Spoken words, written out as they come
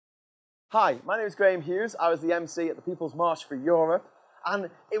Hi, my name is Graham Hughes. I was the MC at the People's March for Europe, and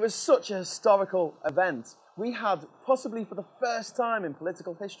it was such a historical event. We had, possibly for the first time in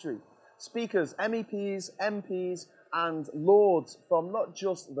political history, speakers, MEPs, MPs, and lords from not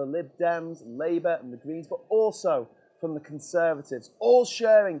just the Lib Dems, Labour and the Greens, but also from the Conservatives, all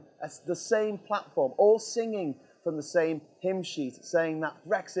sharing the same platform, all singing from the same hymn sheet, saying that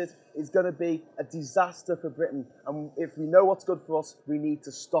Brexit is going to be a disaster for Britain, and if we know what's good for us, we need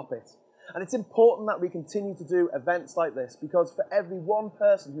to stop it. And it's important that we continue to do events like this, because for every one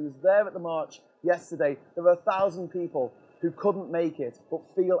person who was there at the march yesterday, there were 1,000 people who couldn't make it but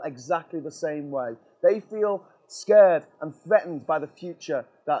feel exactly the same way. They feel scared and threatened by the future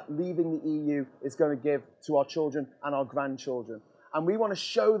that leaving the EU is going to give to our children and our grandchildren. And we want to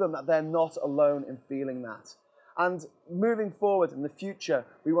show them that they're not alone in feeling that. And moving forward in the future,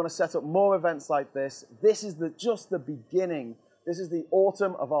 we want to set up more events like this. This is just the beginning. This is the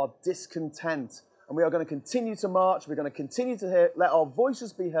autumn of our discontent, and we are going to continue to march. We're going to continue to let our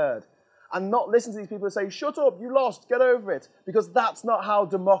voices be heard, and not listen to these people who say, shut up, you lost, get over it, because that's not how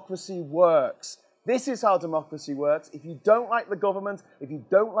democracy works. This is how democracy works. If you don't like the government, if you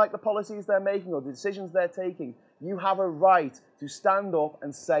don't like the policies they're making or the decisions they're taking, you have a right to stand up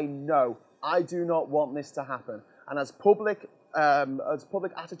and say, no, I do not want this to happen. And as public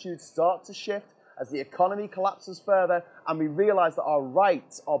attitudes start to shift, as the economy collapses further and we realise that our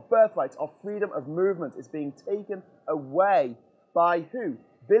rights, our birthrights, our freedom of movement is being taken away by who?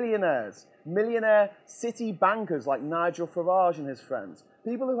 Billionaires, millionaire city bankers like Nigel Farage and his friends.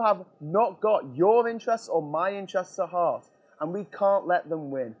 People who have not got your interests or my interests at heart, and we can't let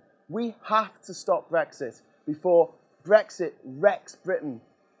them win. We have to stop Brexit before Brexit wrecks Britain,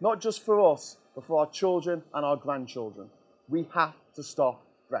 not just for us, but for our children and our grandchildren. We have to stop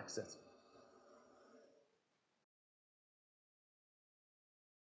Brexit.